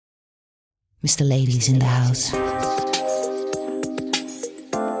Mr. Ladies in the house.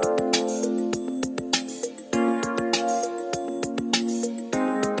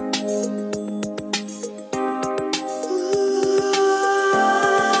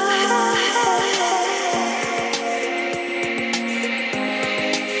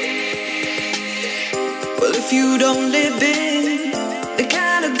 Well, if you'd only been the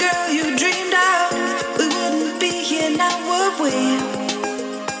kind of girl you dreamed of, we wouldn't be here now, would we?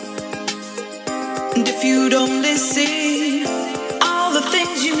 And if you'd only seen all the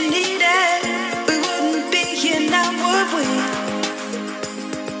things you needed, we wouldn't be here now, would we?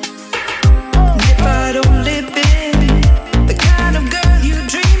 And if I'd only been the kind of girl you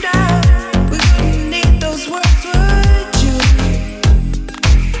dreamed of, we wouldn't need those words, would you?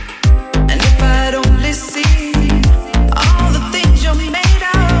 And if I'd only seen all the things you're made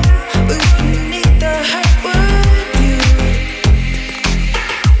of, we wouldn't need the hurt, would you?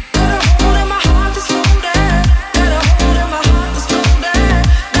 Got a hole in my heart that's older, got a hole in my heart that's colder,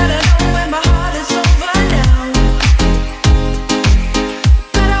 gotta know when my heart is over now.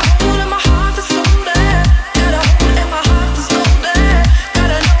 Got a hole in my heart that's older, got a hole in my heart that's colder,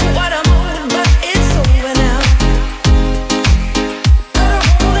 gotta know what I'm owed, but it's over now. Got a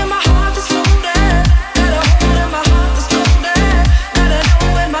hole in my heart that's older, got a hole in my heart that's colder, gotta know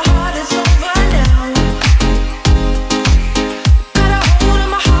when my heart is over now. Got a hole in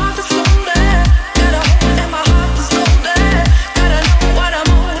my heart that's older, got a hole in my heart that's colder, gotta know what I'm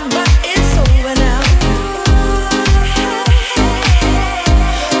owed, but it's over now.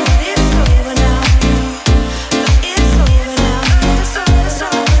 It's over now. It's over now. It's over now.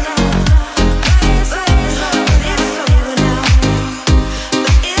 It's over now. It's over now.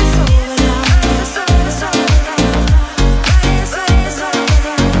 It's over now. It's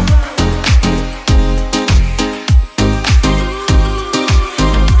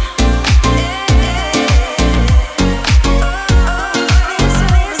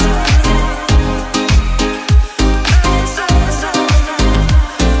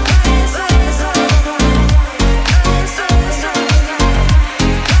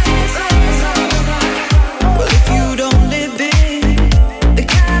Well, if you'd only been the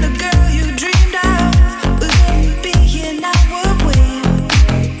kind of girl you dreamed of, we wouldn't be here now, would we?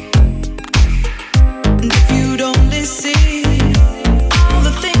 And if you'd only seen all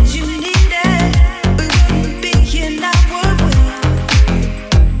the things you needed, we wouldn't be here now, would we?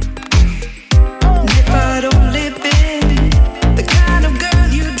 And if I'd only been the kind of girl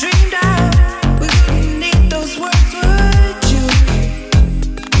you dreamed of, we wouldn't need those words, would you?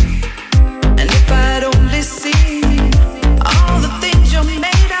 And if I'd only seen all the things you're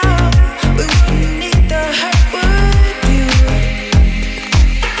made of, we wouldn't need the hurt, would you?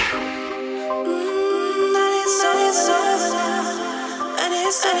 And it's over now. And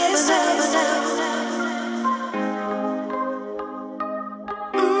it's over now.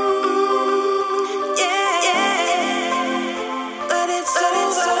 Yeah, yeah. But it's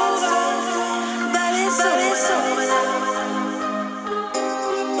over. But it's over now.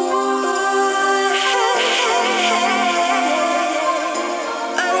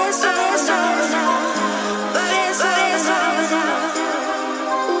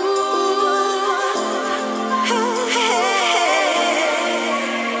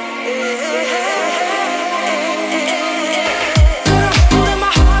 Yeah.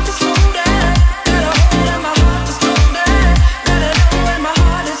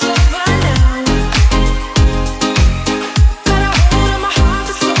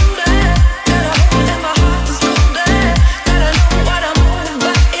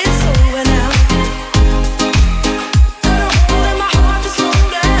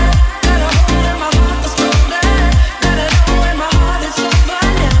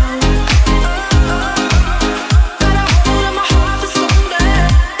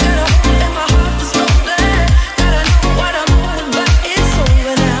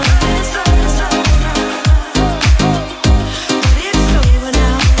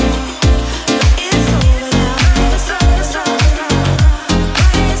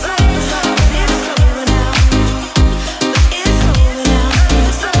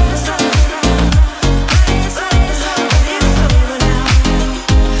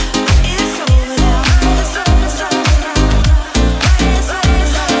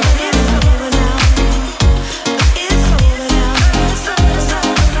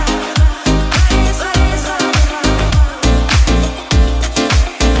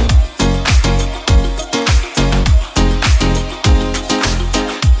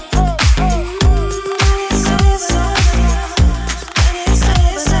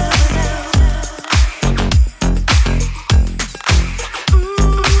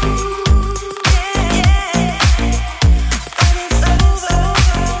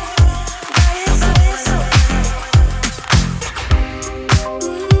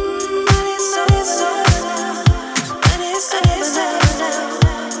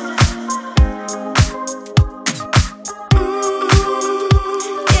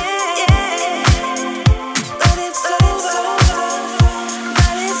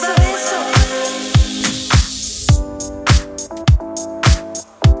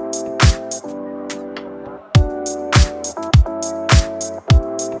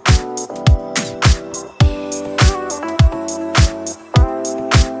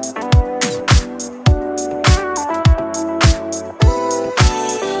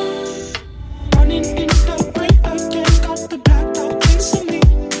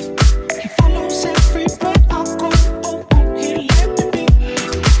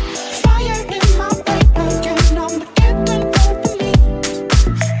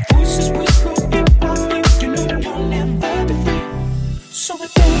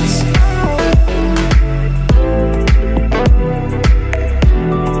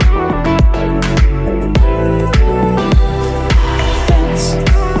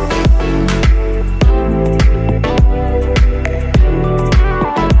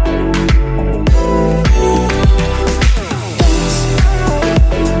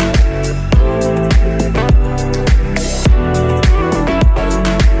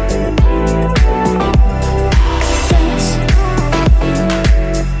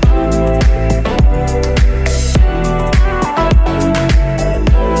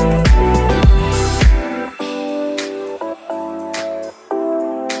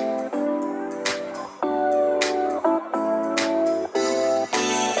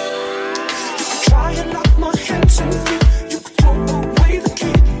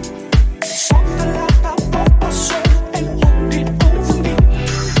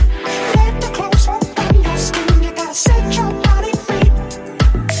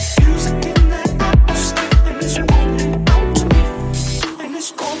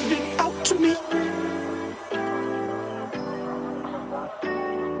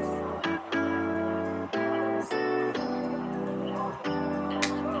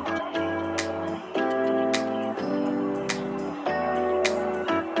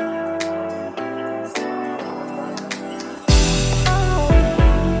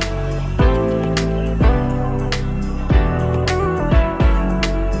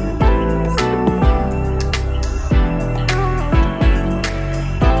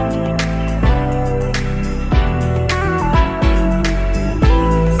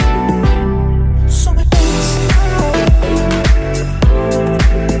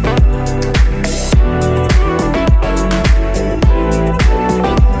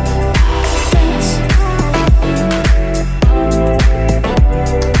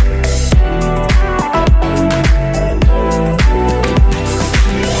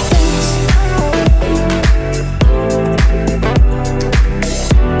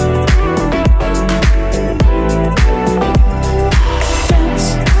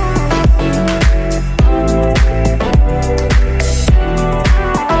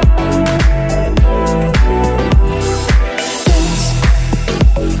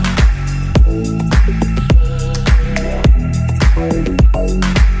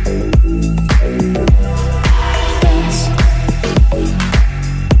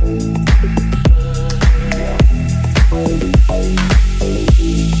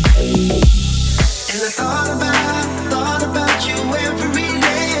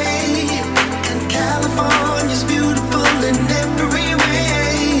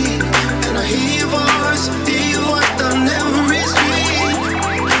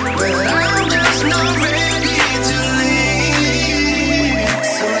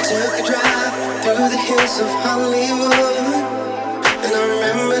 through the hills of Hollywood. And I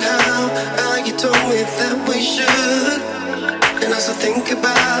remembered how you told me that we should. And as I think of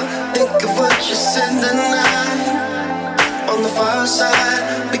what you said that night. On the far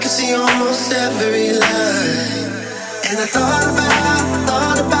side, we could see almost every line. And I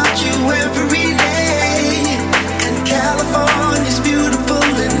thought about you every day. And California's beautiful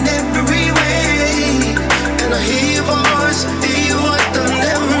in every way. And I hear your voice on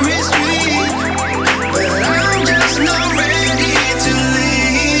every street. But I'm just not ready to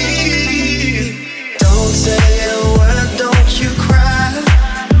leave. Don't say a word, don't you cry.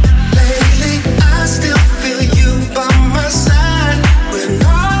 Lately, I still feel you by my side. When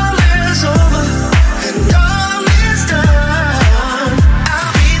all is over and all is done,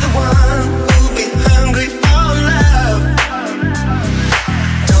 I'll be the one who'll be hungry for love.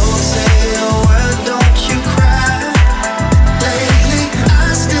 Don't say a word, don't you cry. Lately,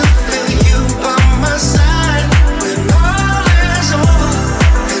 I still feel you by my side. When all is over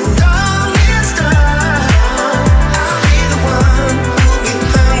and all is done, I'll be the one who'll be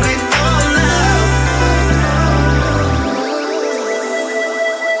hungry for love.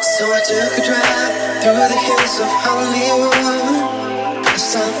 So I took a drive through the hills of Hollywood. I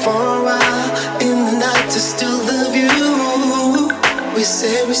stopped for a while in the night to still love you. We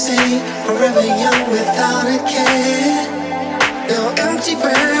say forever young without a care. Now empty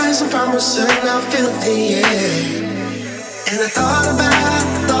prayers and promises now fill the air. And I thought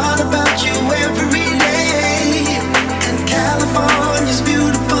about you every day. And California's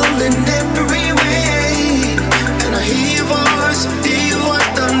beautiful in every way. And I hear your voice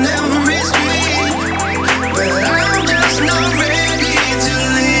on every street. But I'm just not ready to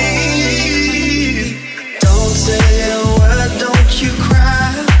leave. Don't say a word, don't you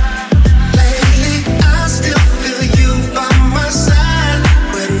cry. Lately, I still feel you by my side.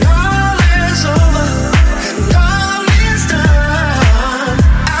 When all is over and all is done,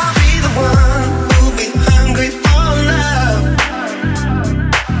 I'll be the one who'll be hungry for love.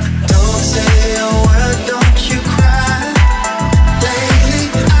 Don't say a word, don't you cry. Lately,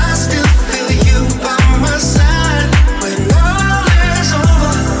 I still feel you by my side. When all is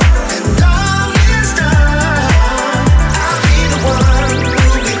over and all is done, I'll be the one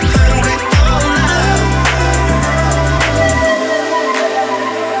who'll be hungry for love.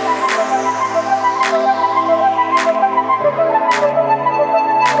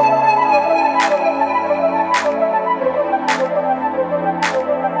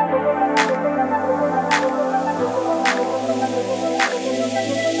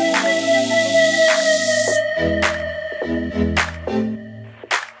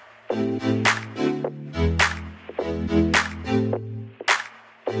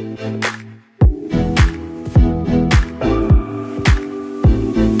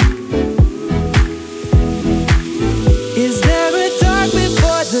 Is there a dark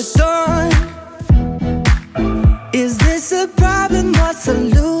before the dawn? Is this a problem or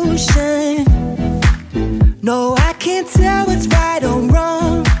solution? No, I can't tell what's right or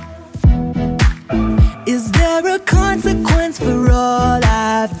wrong. Is there a consequence for all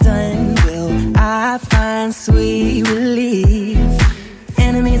I've done? Will I find sweet relief?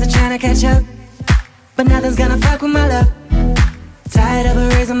 Enemies are trying to catch up, but nothing's gonna fuck with my love. Tired of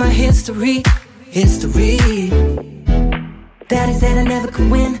erasing my history. Daddy said I never could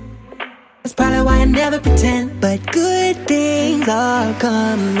win. That's probably why I never pretend. But good things are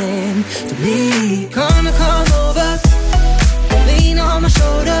coming to me. Come over, lean on my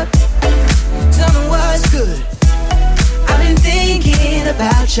shoulder. Tell me what's good. I've been thinking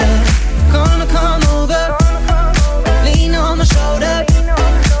about you. Come over, lean on my shoulder.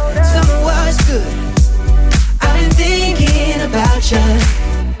 Tell me what's good. I've been thinking about you.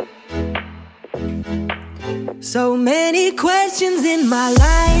 So many questions in my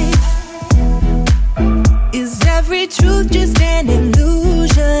life. Is every truth just an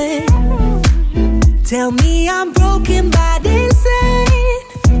illusion? Tell me I'm broken by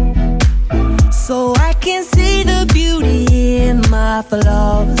design, so I can see the beauty in my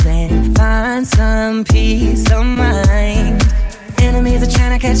flaws and find some peace of mind. Enemies are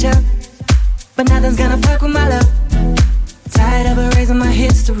trying to catch up, but nothing's gonna fuck with my love. Tired of erasing my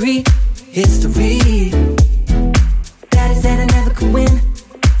history. Daddy said I never could win.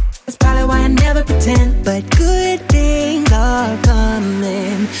 That's probably why I never pretend. But good things are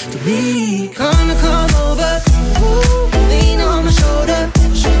coming to me. Come over, lean on my shoulder.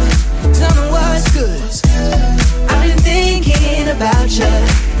 Tell me what's good. I've been thinking about you.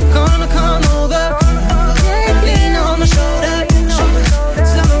 Come over, lean on my shoulder.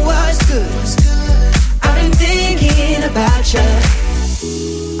 Tell me what's good. I've been thinking about you.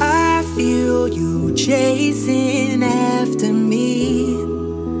 I feel feel you chasing after me.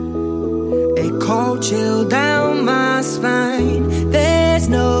 A cold chill down my spine. There's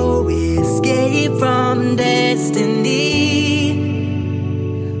no escape from destiny.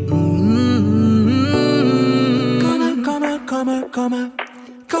 Come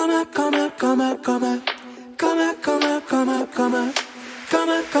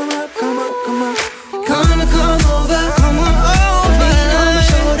over, come on over. Lean on my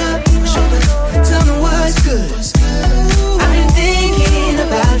shoulder, tell me what's good. I've been thinking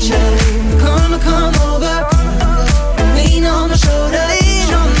about you. Come over, lean on my shoulder,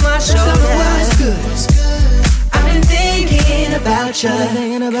 tell me what's good. I've been thinking about you. I've been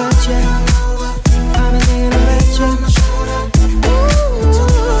thinking about you. I've been thinking about you.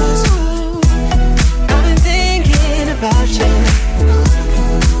 I've been thinking about you.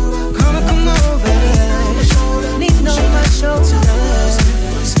 Come over, lean on my shoulder.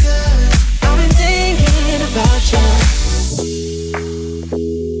 I've been thinking about you.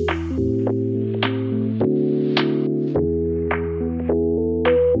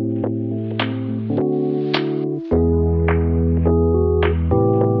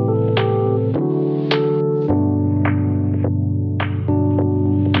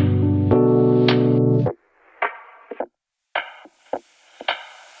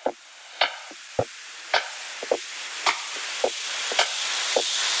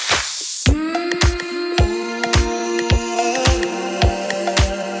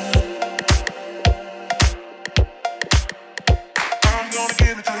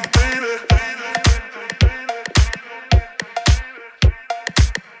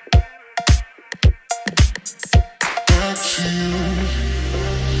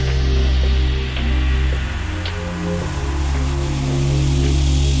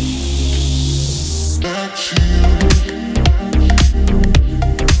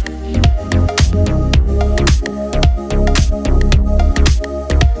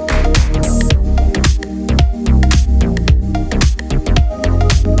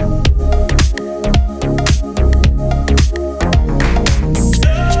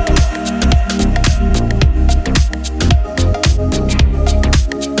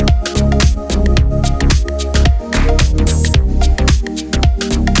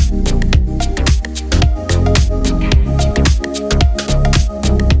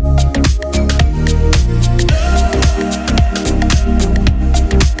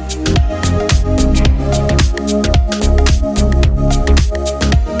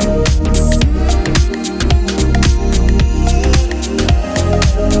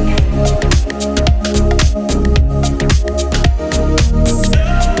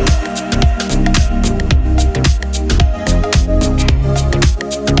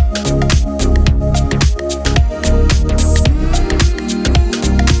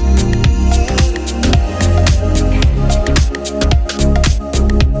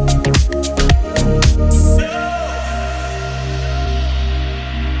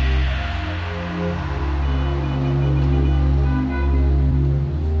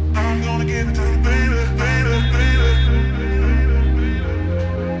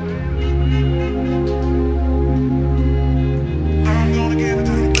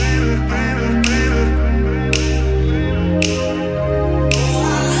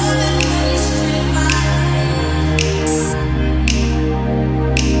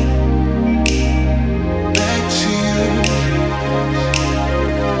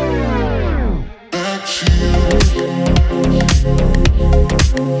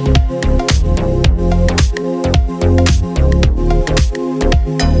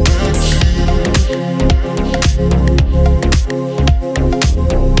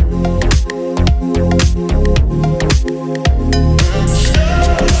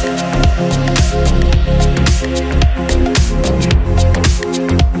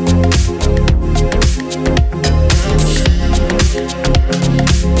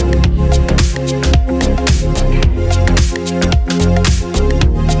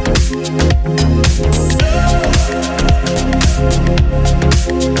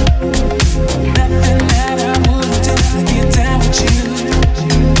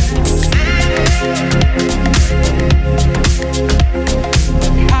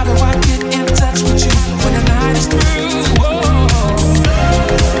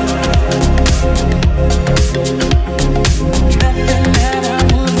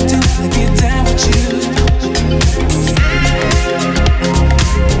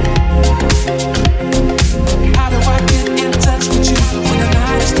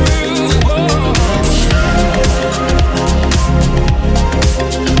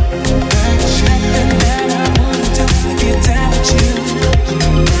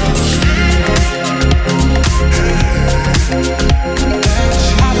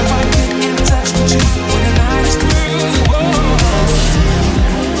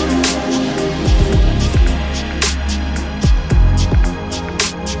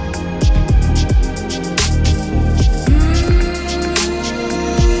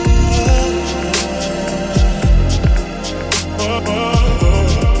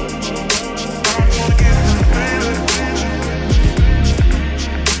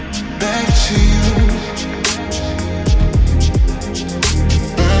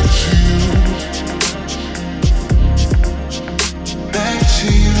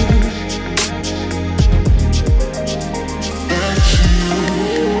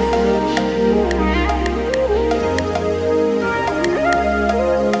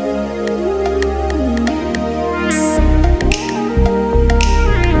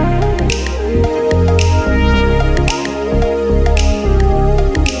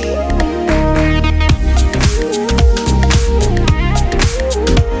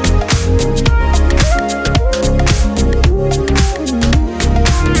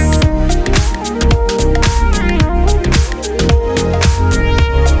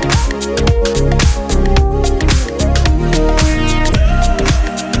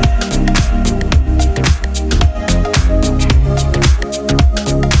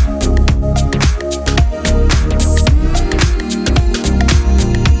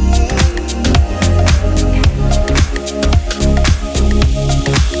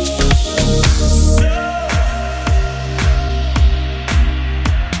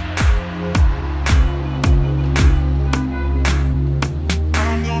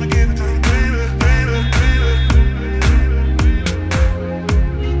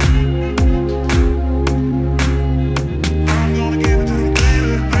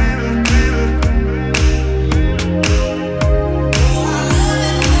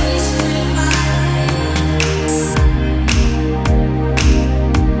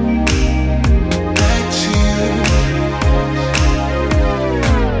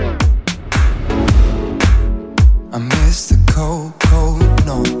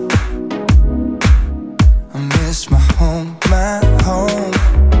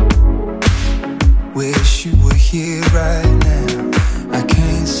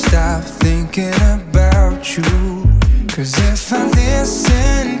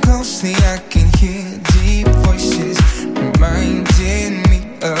 closely, I can hear deep voices reminding me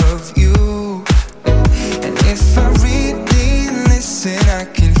of you. And if I really listen, I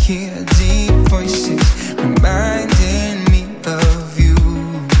can hear deep voices reminding me of you.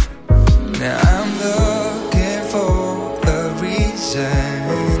 Now I'm looking for a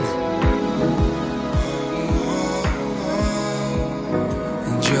reason,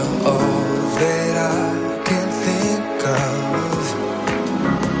 and you're all that I can think of.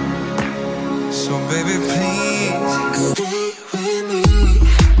 So baby, please stay with me,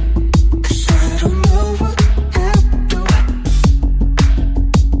 'cause I don't know what I'll do.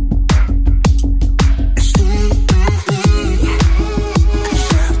 Stay with me, 'cause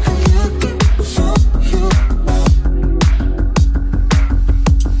I've been looking for you.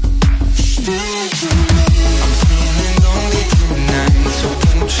 Stay with me. I'm feeling lonely tonight, so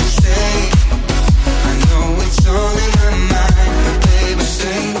won't you stay? I know it's all in my mind, but baby,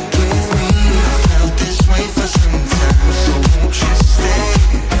 stay with me. I felt this way for some time, so won't you stay?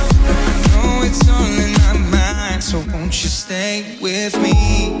 I know it's all in my mind, so won't you stay with me?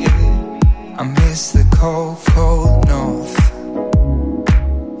 I miss the cold, cold north.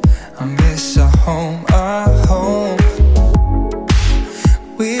 I miss a home, a home.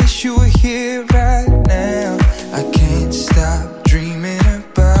 Wish you were here right now. I can't stop dreaming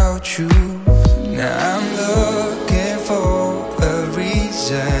about you. Now I'm looking for a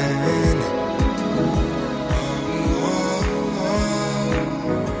reason,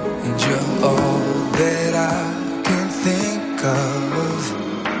 and you're all that I can think of.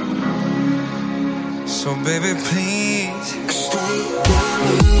 So baby, please stay with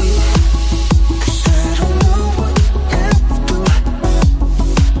me, 'cause I don't know what I'll do.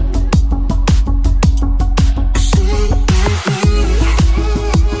 Stay with me,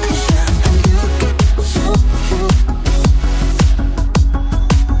 'cause I've been looking for you.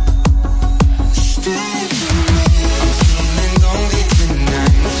 Stay with me. I'm feeling lonely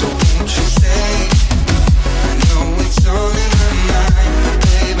tonight, so won't you stay? I know it's all in my mind, but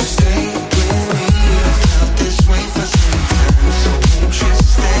baby, stay with me. I felt this way for some time, so won't you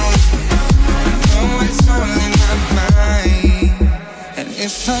stay? I know it's all in my mind, and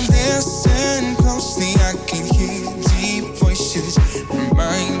if I listen closely, I can hear deep voices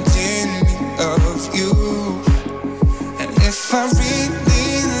reminding me of you. And if I really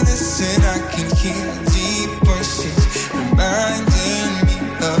listen, I can hear deep voices reminding me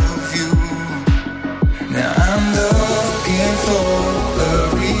of you. Now I'm looking for a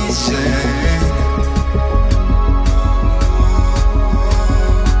reason,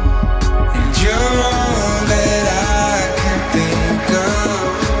 and you're all that I can think of.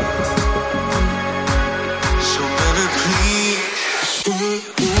 So baby, please stay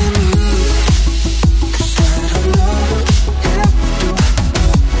with me, 'cause I don't know what I'll do.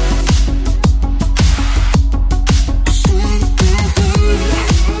 Stay with me,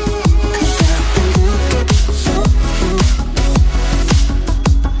 'cause I've been looking for you.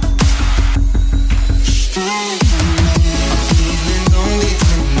 Stay with me. I'm feeling lonely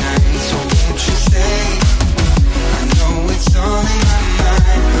tonight, so won't you stay? I know it's all in my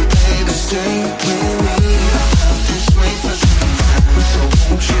mind, but baby, stay with me. I felt this way for some time, so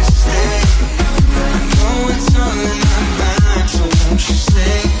won't you stay? I know it's all in my mind, so won't you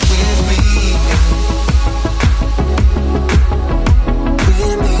stay with me?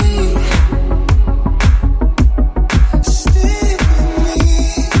 With me. Stay with me.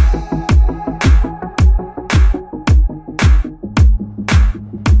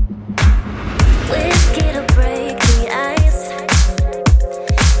 Whiskey to break the ice.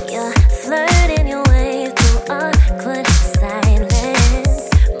 You're flirting your way through awkward silence.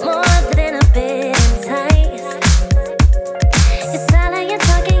 More than a bit enticed. Your style and your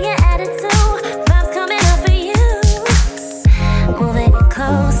talk and your attitude. Vibes come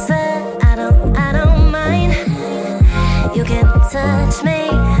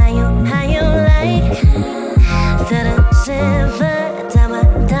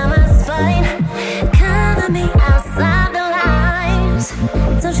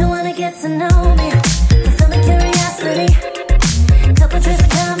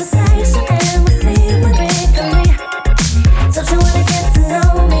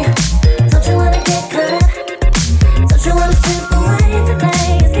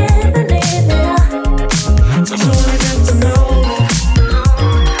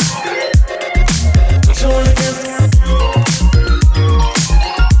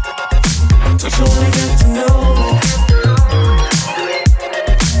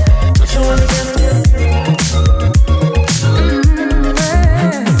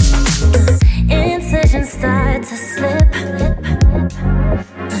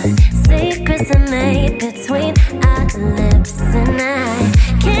secrets are made between our lips, and I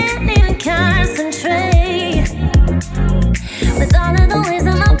can't even concentrate with all of the ways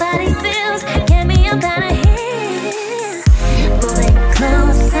that my body feels. Get me up out of here. Moving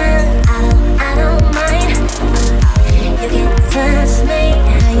closer, I don't mind. You can touch me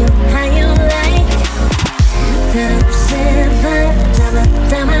how you like. Feel the shiver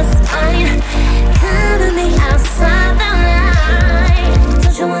down my spine. Cover me outside the line.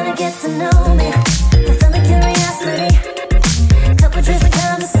 Don't you wanna get to know me? Fulfill the curiosity. Couple drinks of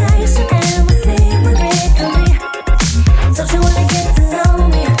conversation and we'll see what we can be. Don't you wanna get to know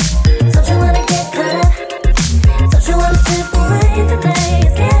me? Don't you wanna get caught up? Don't you wanna slip away the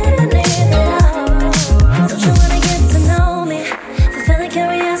days, get beneath it all? Don't you wanna get to know me? Fulfill the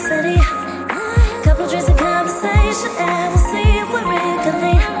curiosity. Couple drinks of conversation and we'll see what we can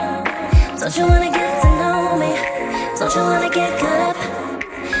be. Don't you wanna get to know me? Don't you wanna get caught up?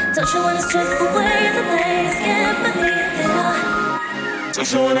 Don't you wanna strip away the days, get beneath it all? Don't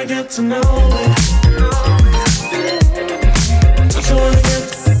you wanna get to know me? Don't you wanna get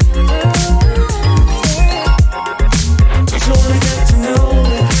Don't you wanna get to know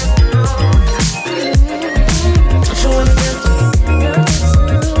me? Don't you wanna get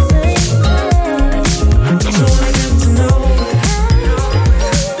Don't you wanna get to know me?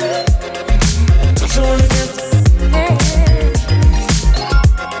 Don't you wanna get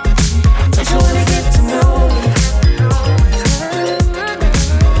Don't you wanna get to know me?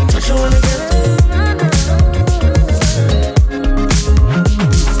 Don't you wanna get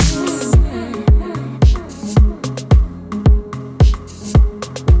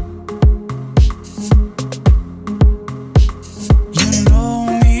You know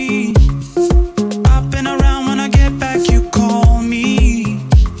me. I've been around. When I get back, you call me.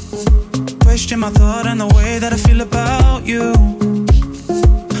 Question my thought and the way that I feel about you.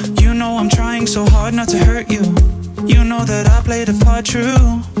 You know I'm trying so hard not to hurt you. You know that I played a part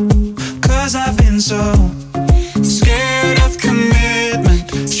true. 'Cause I've been so scared of commitment,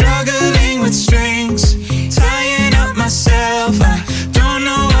 struggling with strings, tying up myself. I don't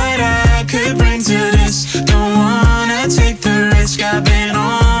know what I could bring to this. Don't wanna take the risk. I've been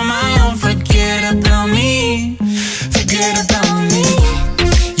on my own. Forget about me. Forget about me.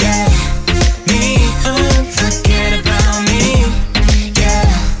 Yeah, me. Forget about me. Yeah,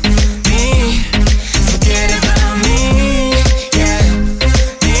 me. Forget about me. Yeah,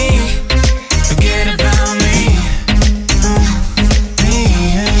 me. Forget about me. Me.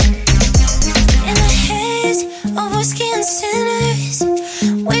 In the haze of whiskey and sinners,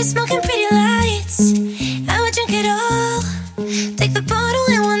 we're smoking pretty lights. I would drink it all, take the bottle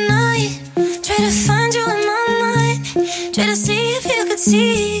in one night. Try to find you in my mind. Try to see if you could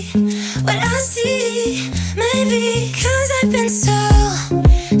see what I see. Maybe 'cause I've been so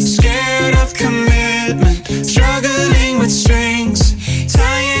Scared of commitment, struggling with strings,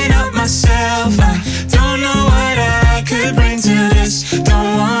 tying up myself. I don't know what I could bring to this.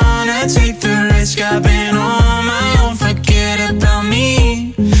 Don't wanna take the risk. I've been on my own. Forget about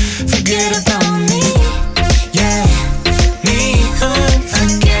me. Forget about me. Yeah, me.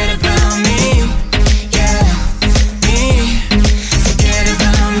 Forget about me. Yeah, me. Forget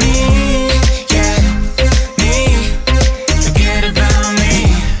about me. Yeah, me. Forget about me.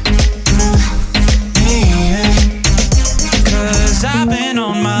 Me. 'Cause I've been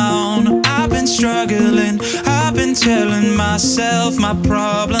on my own. I've been struggling. I've been telling myself my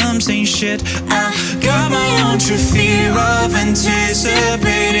problems ain't shit. I got my own true fear of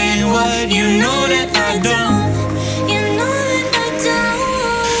anticipating what you know that I don't. you know that I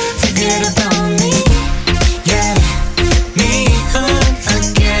don't. Forget about me. Yeah, me.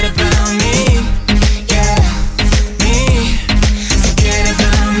 Forget about me. Yeah, me. Forget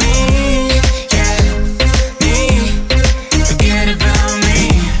about me. Yeah, me. Forget about me.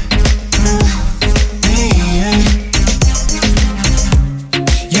 Me.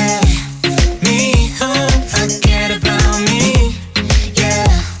 Yeah, me. Forget about me. Yeah,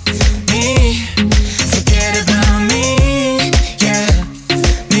 me. Forget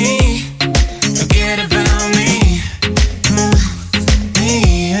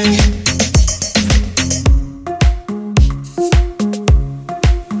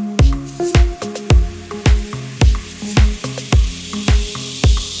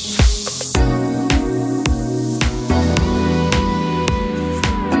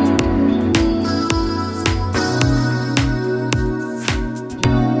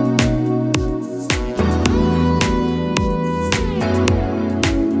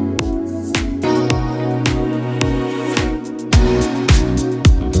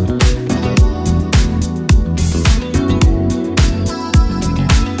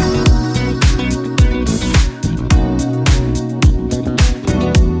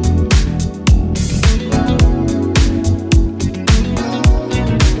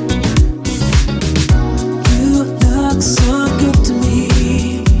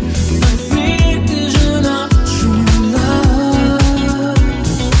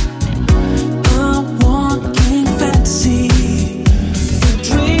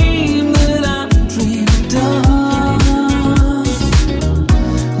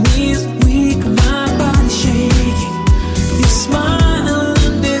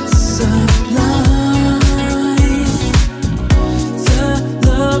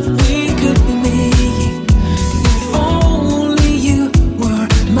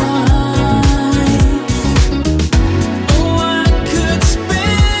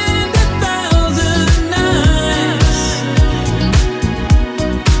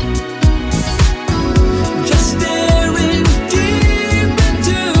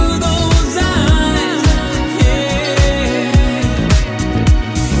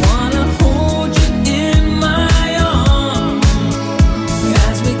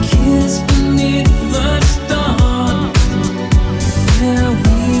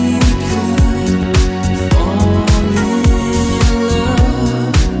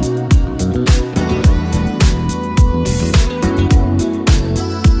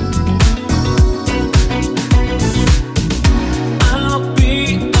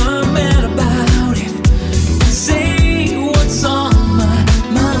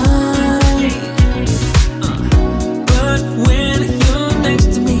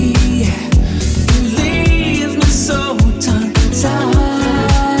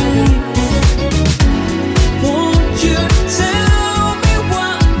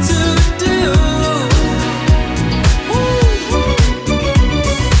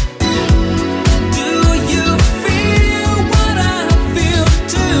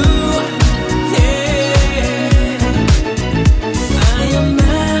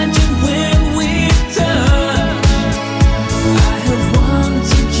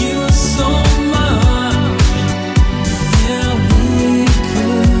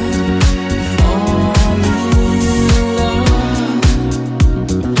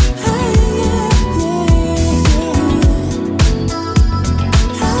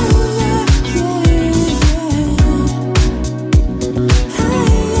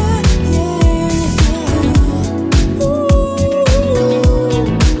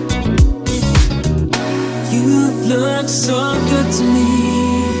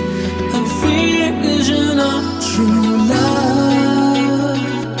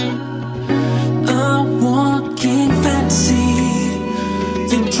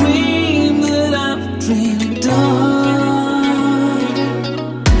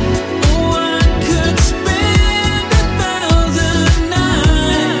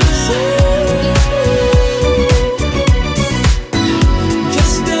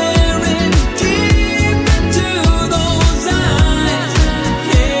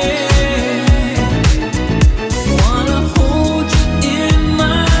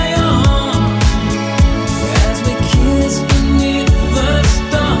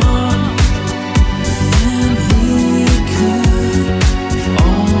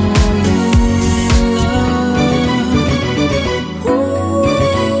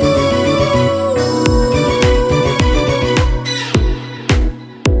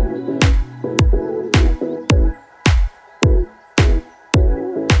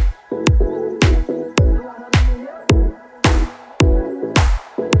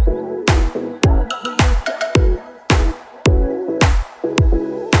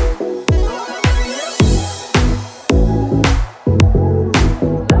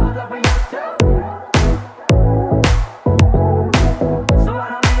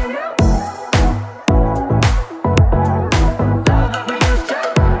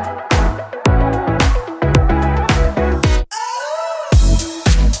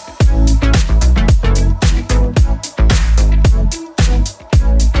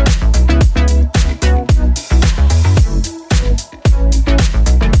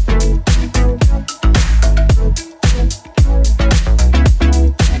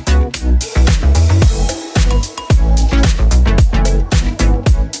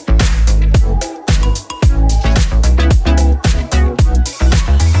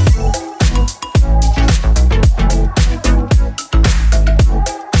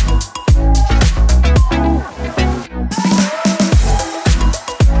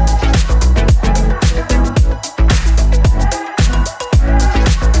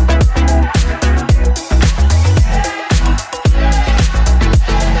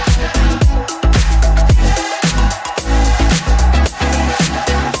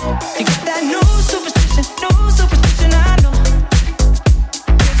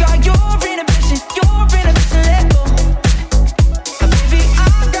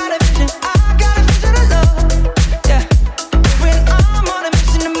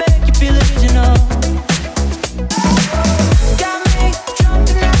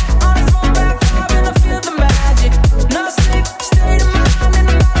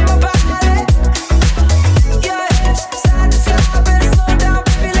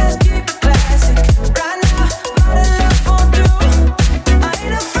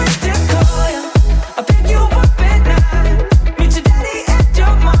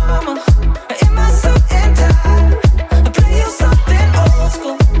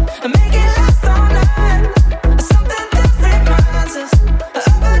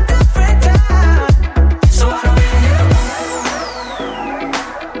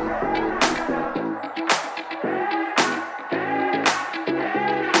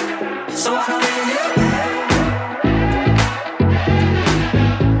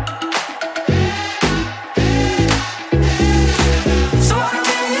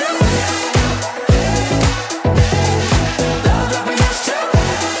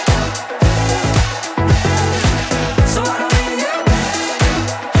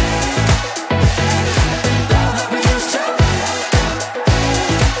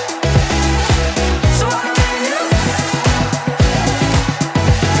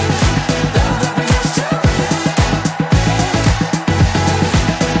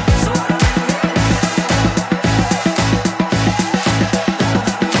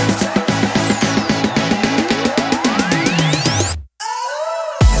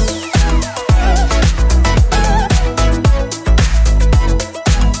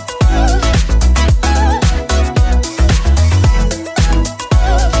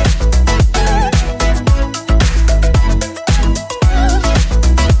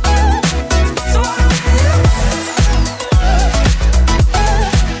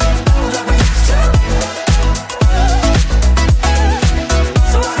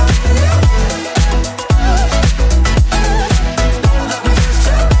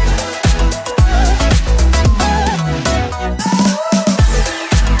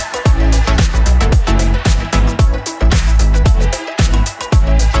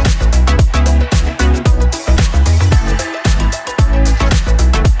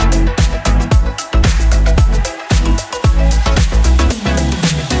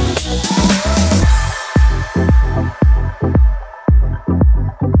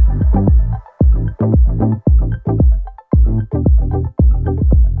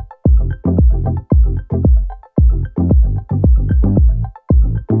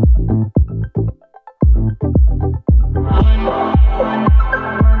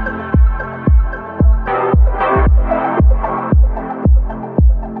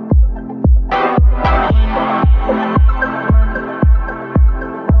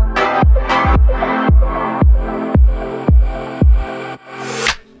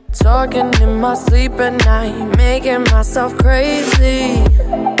Talking in my sleep at night, making myself crazy.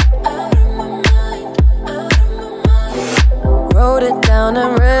 Wrote it down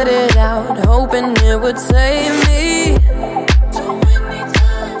and read it out, hoping it would save me.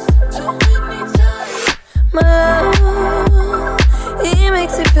 My love, he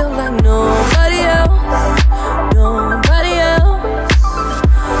makes me feel like nobody else, nobody else.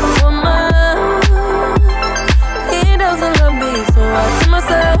 But my love, he doesn't love me, so I tell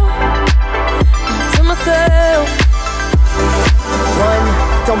myself, one,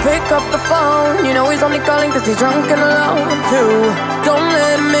 don't pick up the phone, you know he's only calling cause he's drunk and alone. Two, don't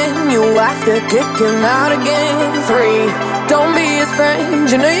let him in, you have to kick him out again. Three, don't be his friend,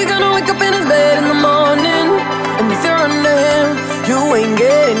 you know you're gonna wake up in his bed in the morning. And if you're under him, you ain't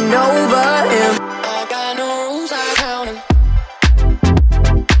getting over him. I got no rules, I count him.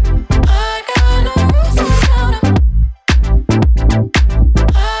 I got no rules, I count him.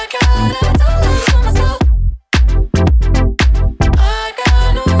 I gotta tell him to myself. I got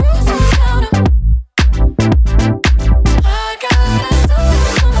no rules, I count him. I gotta tell him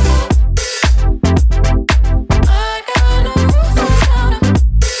to myself. I got no rules, I count him.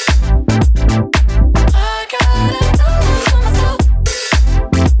 I gotta tell him to myself.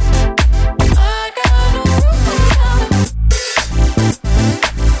 I got no rules, I count him.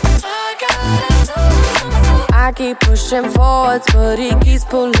 I gotta tell him to myself. I keep pushing forwards, but he keeps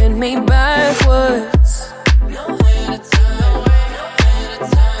pulling me backwards.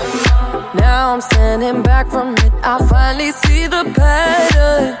 Now I'm standing back from it, I finally see the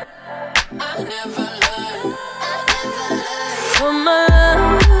pattern. I never lied. But my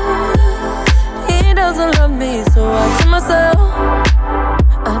love, he doesn't love me, so I tell myself,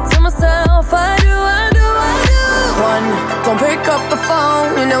 I do. One, don't pick up the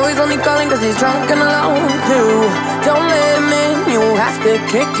phone, you know he's only calling cause he's drunk and alone. Two, don't let him in, you have to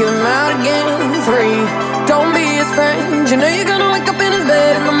kick him out again. Three, don't be his friend, you know you're gonna wake up in his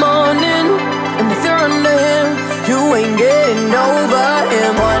bed in the morning. And if you're under him, you ain't getting over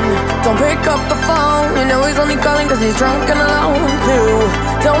him. One, don't pick up the phone, you know he's only calling cause he's drunk and alone. Two,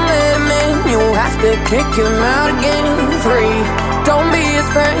 don't let him in, you have to kick him out again. Three, don't be his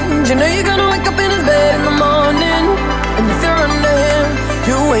friend, you know you're gonna wake up in his bed in the morning. And if you're under him,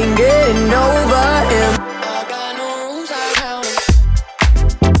 you ain't getting over him. I got no rules, I count him.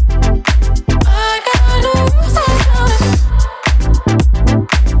 I got no rules, I count him.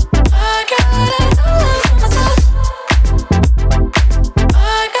 I gotta tell him to myself.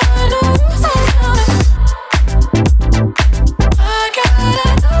 I got no rules, I count him. I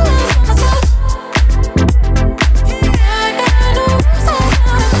gotta tell him to myself. I got no rules, I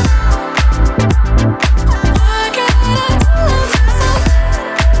count him.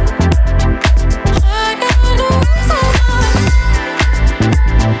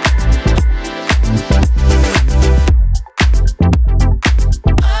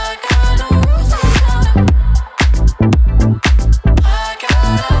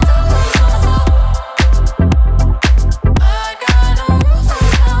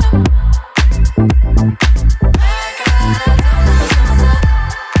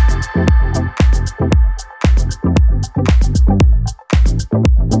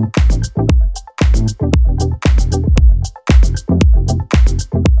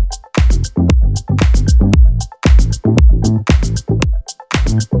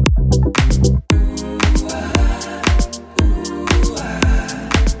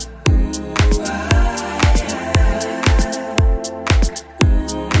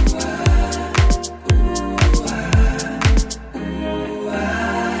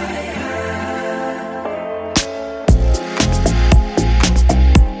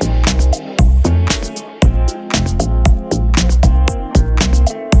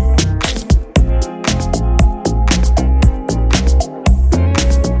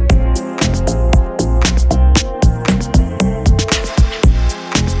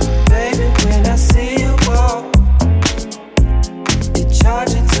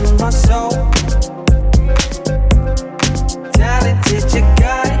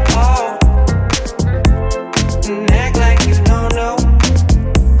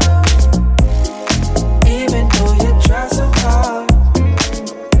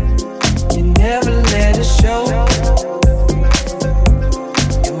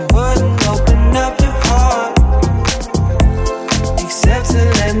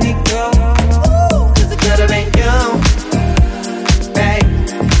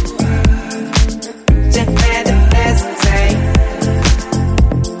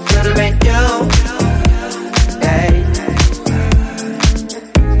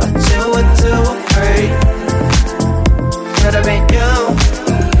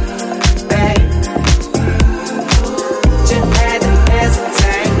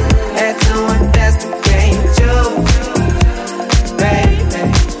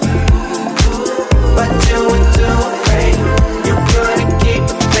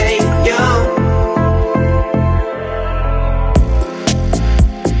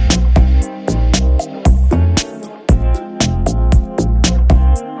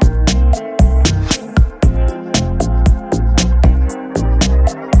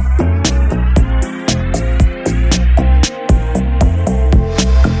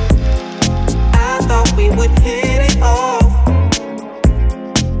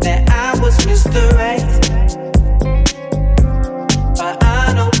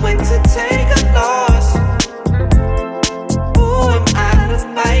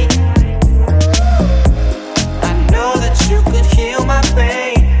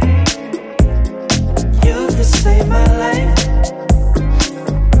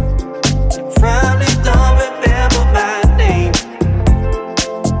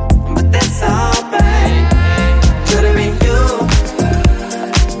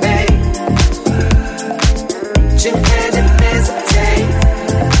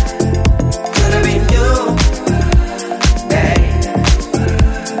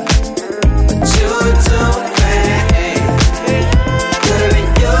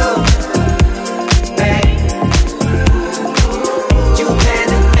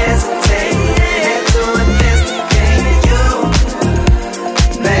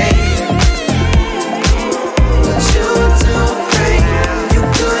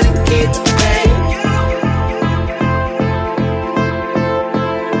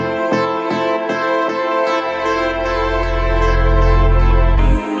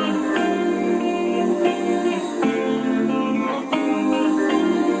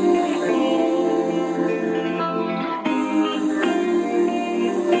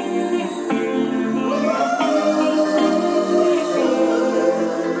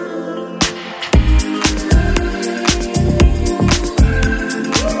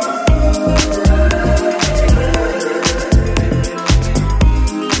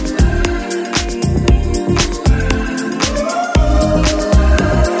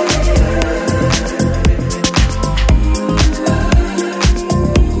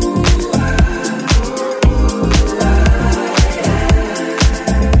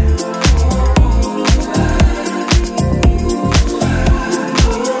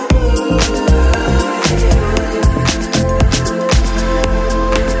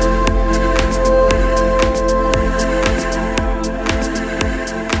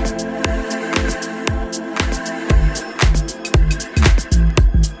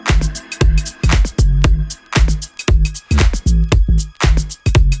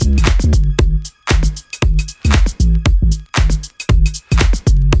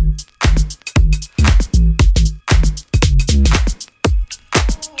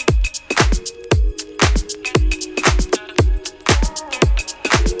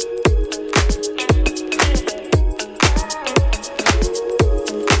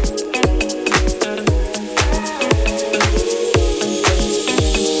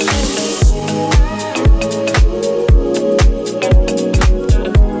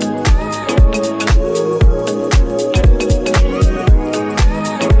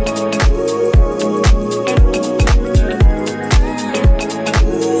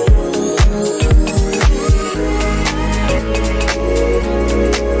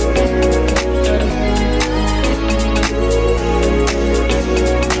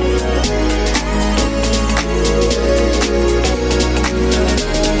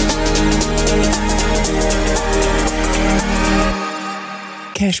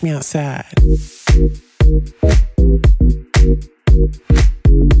 Cash me outside.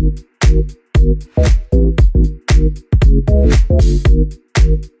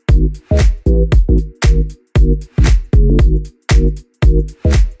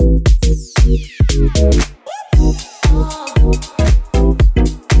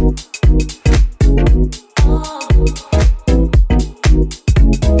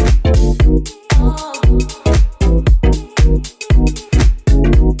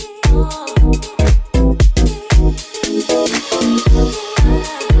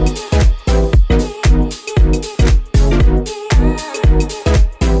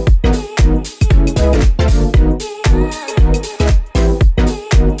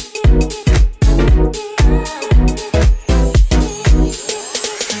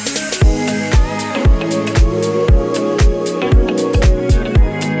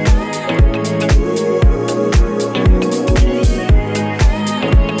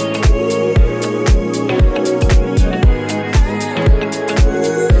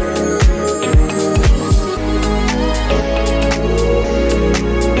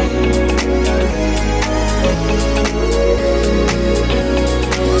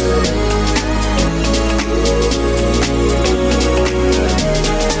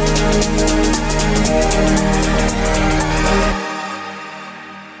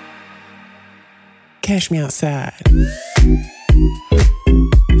 Cash me outside.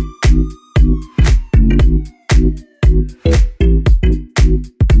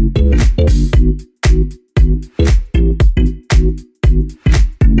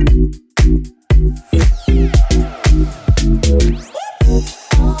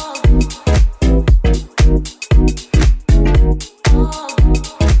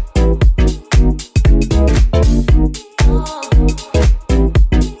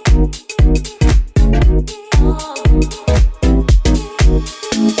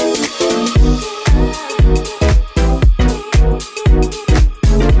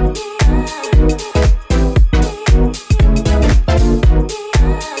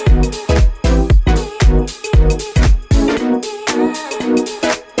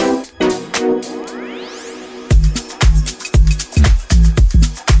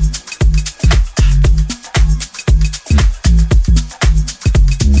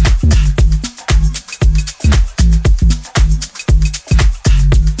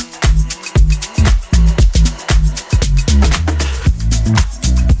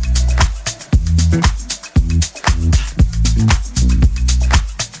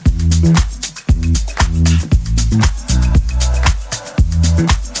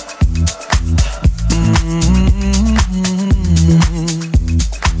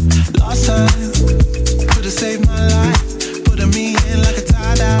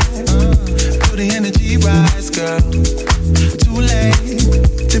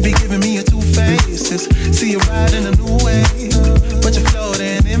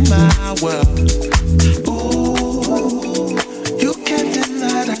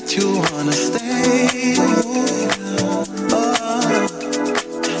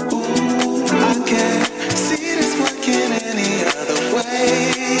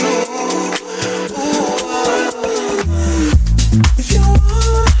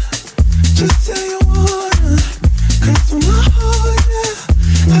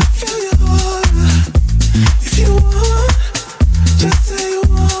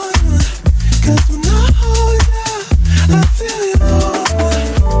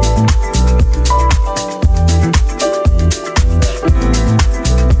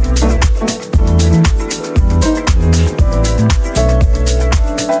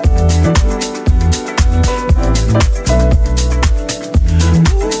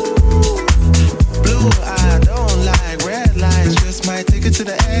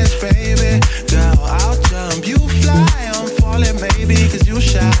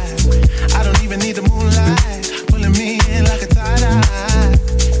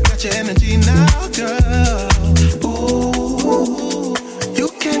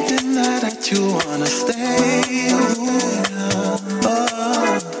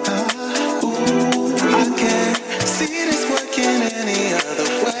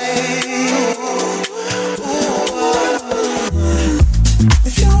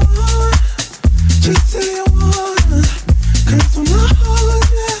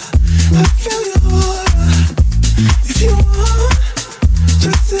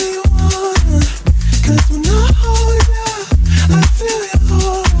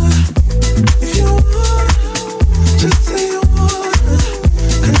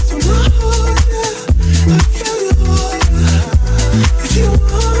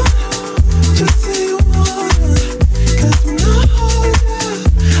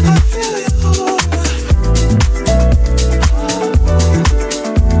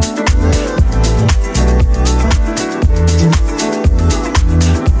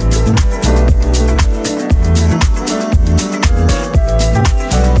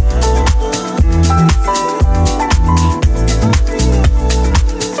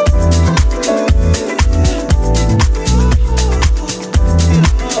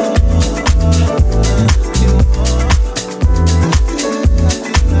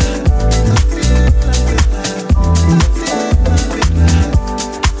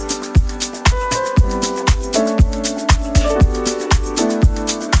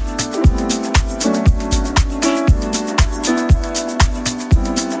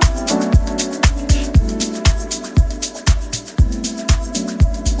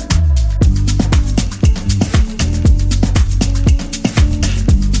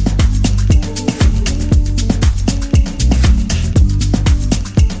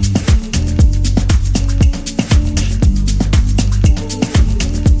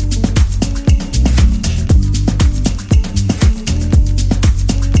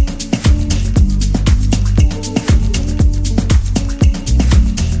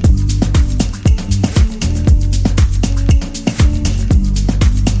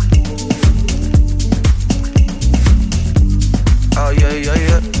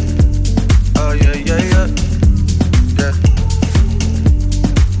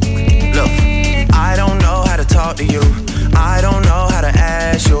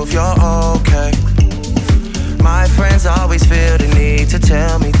 to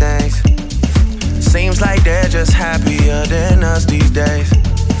tell me things. Seems like they're just happier than us these days.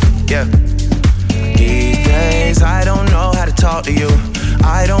 Yeah. These days, I don't know how to talk to you.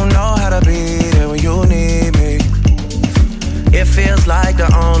 I don't know how to be there when you need me. It feels like the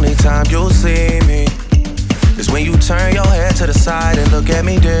only time you'll see me is when you turn your head to the side and look at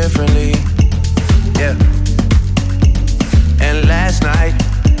me differently. Yeah. And last night,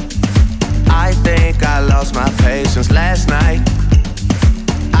 I think I lost my patience. Last night,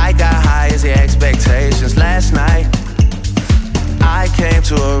 I got high as the expectations. Last night, I came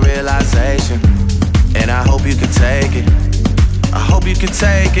to a realization, and I hope you can take it. I hope you can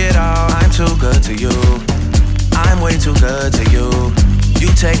take it all. I'm too good to you. I'm way too good to you.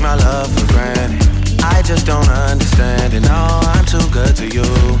 You take my love for granted. I just don't understand it. No, I'm too good to you.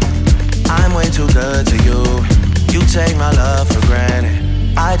 I'm way too good to you. You take my love for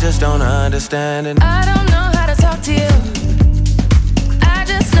granted. I just don't understand it. I don't know how to talk to you. I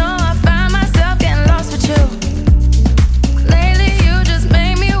just know I find myself getting lost with you. Lately you just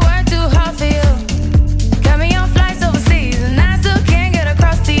make me work too hard for you. Got me on flights overseas and I still can't get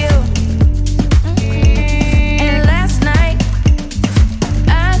across to you. And last night,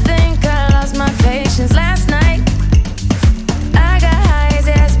 I think I lost my patience. Last night, I got high as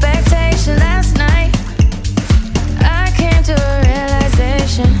the expectation. Last night, I came to a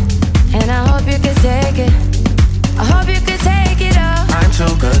realization, and I hope you could take it. I hope you could take it all. I'm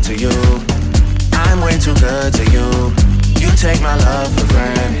too good to you. I'm way too good to you. You take my love for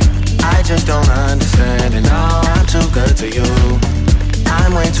granted. I just don't understand it. No, I'm too good to you.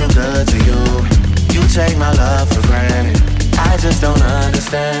 I'm way too good to you. You take my love for granted. I just don't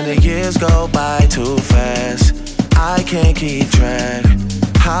understand it. Years go by too fast. I can't keep track.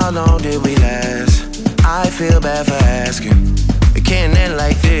 How long did we last? I feel bad for asking. It can't end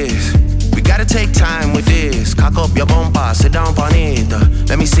like this. We gotta take time with this. Cock up your bomba, sit down bonita.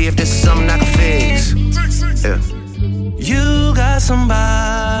 Let me see if this is something I can fix. Yeah. You got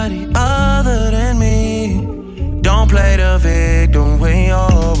somebody other than me. Don't play the victim when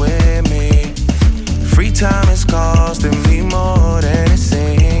you're with me. Free time is costing me more than it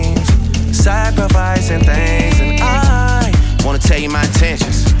seems. Sacrificing things, and I wanna tell you my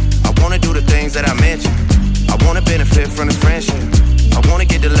intentions. I wanna do the things that I mentioned. I wanna benefit from this friendship. I wanna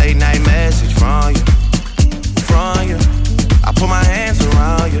get the late night message from you, from you. I put my hands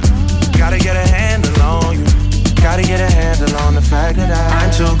around you. Gotta get a handle on you. Gotta get a handle on the fact that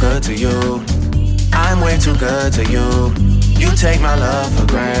I'm too good to you. I'm way too good to you. You take my love for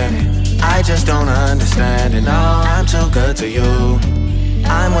granted. I just don't understand it. No, I'm too good to you.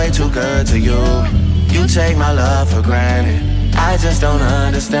 I'm way too good to you. You take my love for granted. I just don't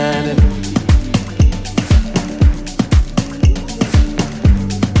understand it.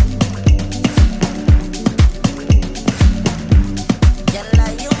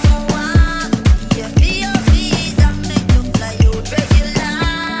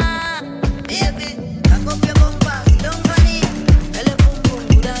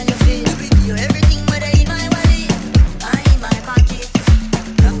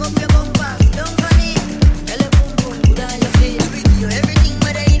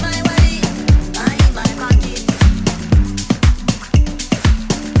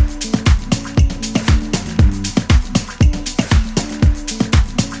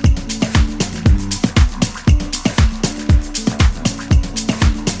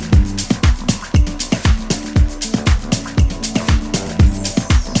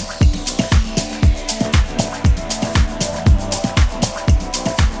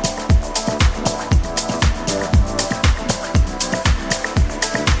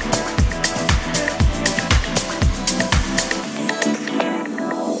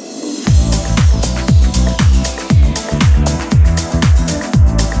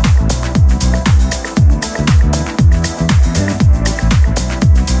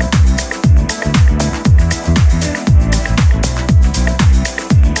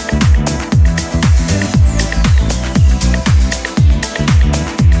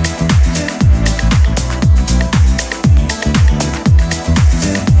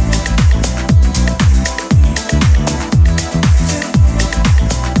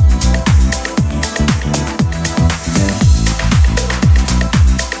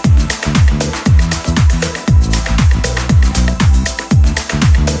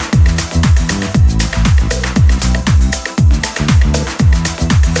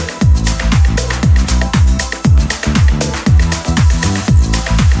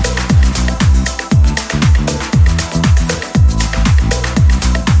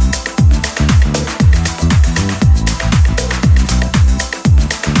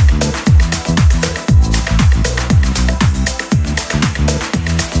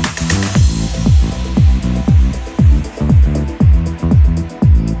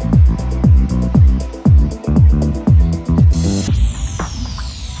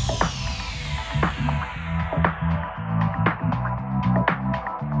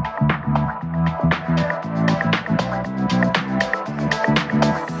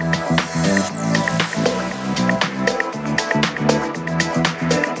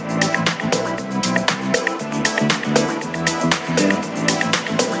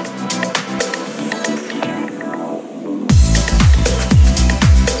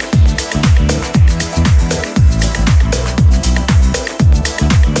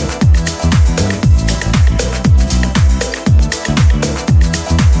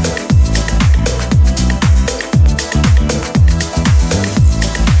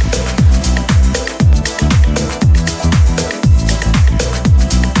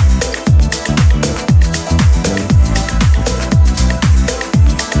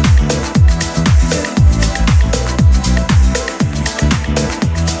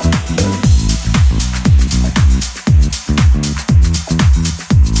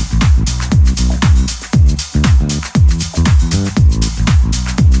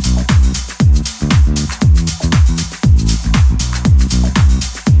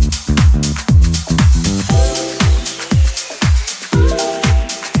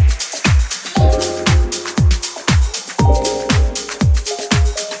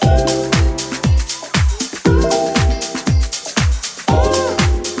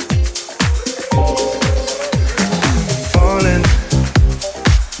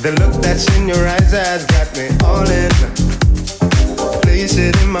 The look that's in your eyes has got me all in. Place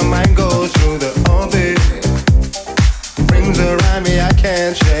it in my mind, goes through the orbit. Rings around me, I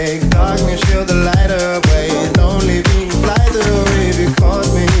can't shake. Darkness, shield the light away. Lonely being fly the wave you caught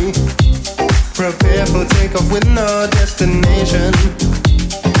me. Prepare for takeoff with no destination.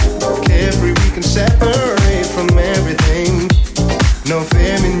 Carefree, we can separate from everything. No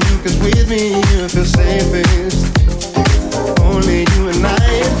fear in you, cause with me you feel safest. Only you and I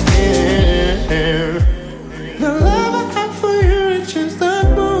here. The love I have for you reaches the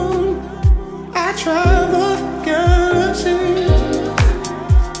moon. I travel galaxies.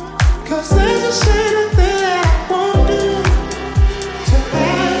 Cause there's a certain thing that I won't do to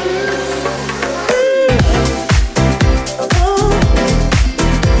have you. Oh,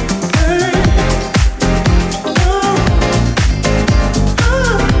 hey.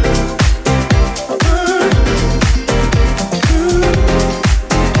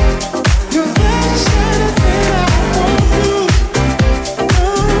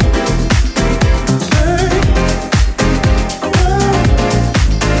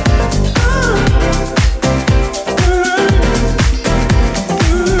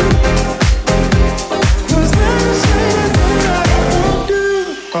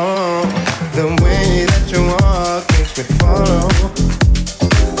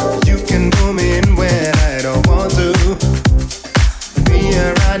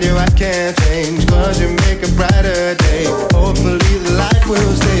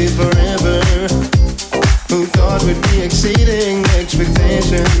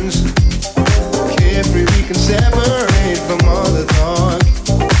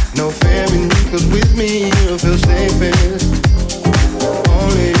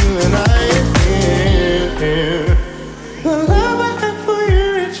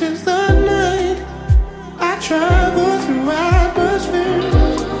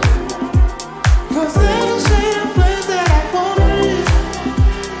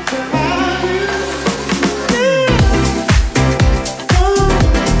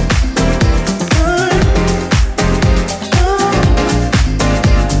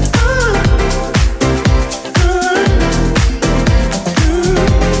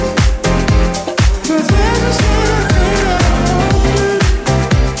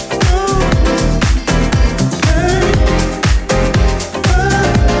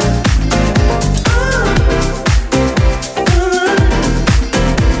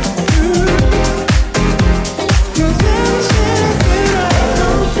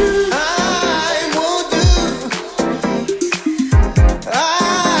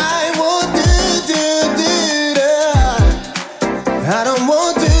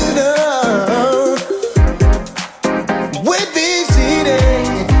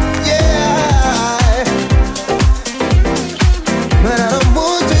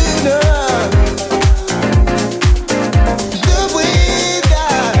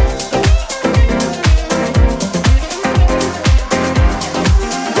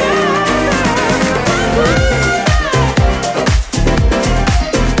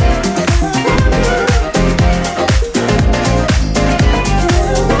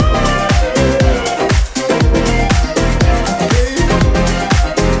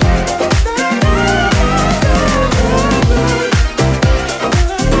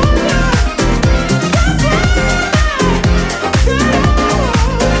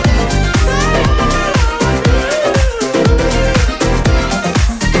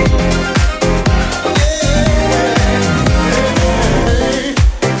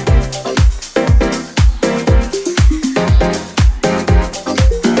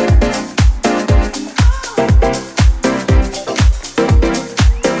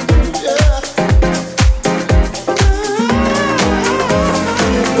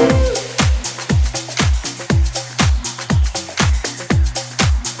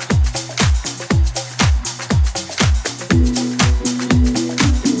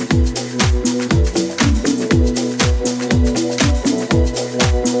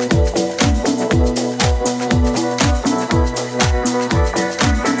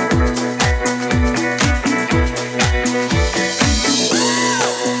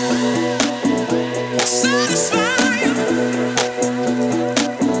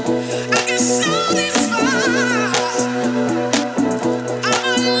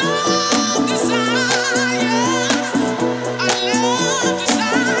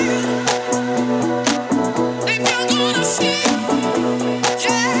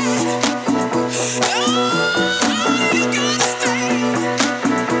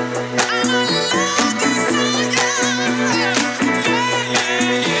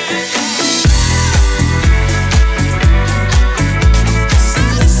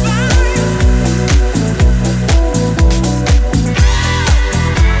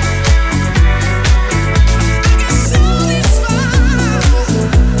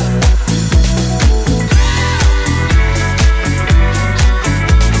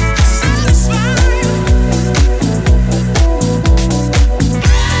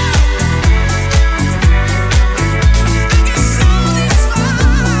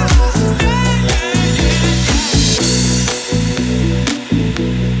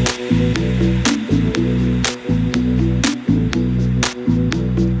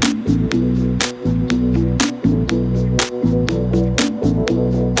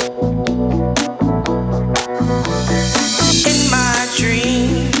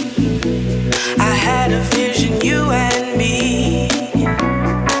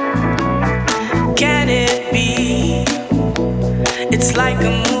 It's like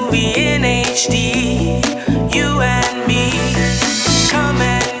a movie in HD. You and me, come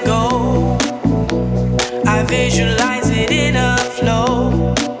and go. I visualize it in a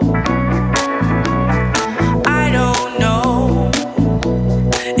flow. I don't know.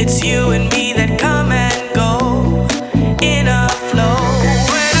 It's you and me that come and go in a flow.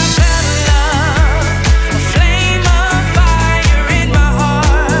 When I fell in love, a flame of fire in my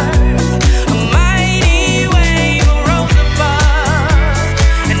heart, a mighty wave rose above,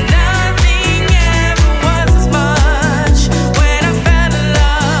 and nothing ever was as much. When I fell in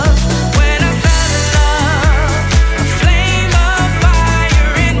love, when I fell in love, a flame of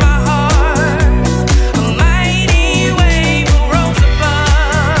fire in my heart, a mighty wave rose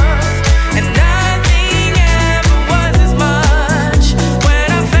above, and nothing ever was as much. When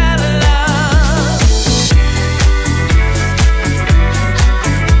I fell in love.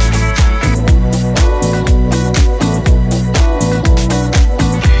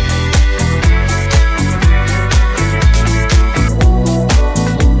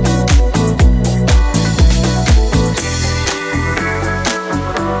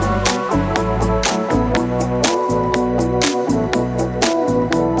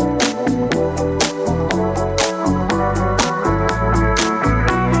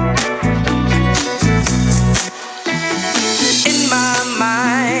 In my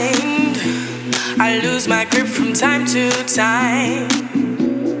mind, I lose my grip from time to time.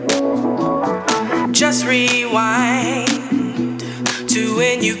 Just rewind to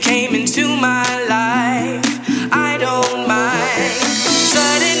when you came into my life. I don't mind.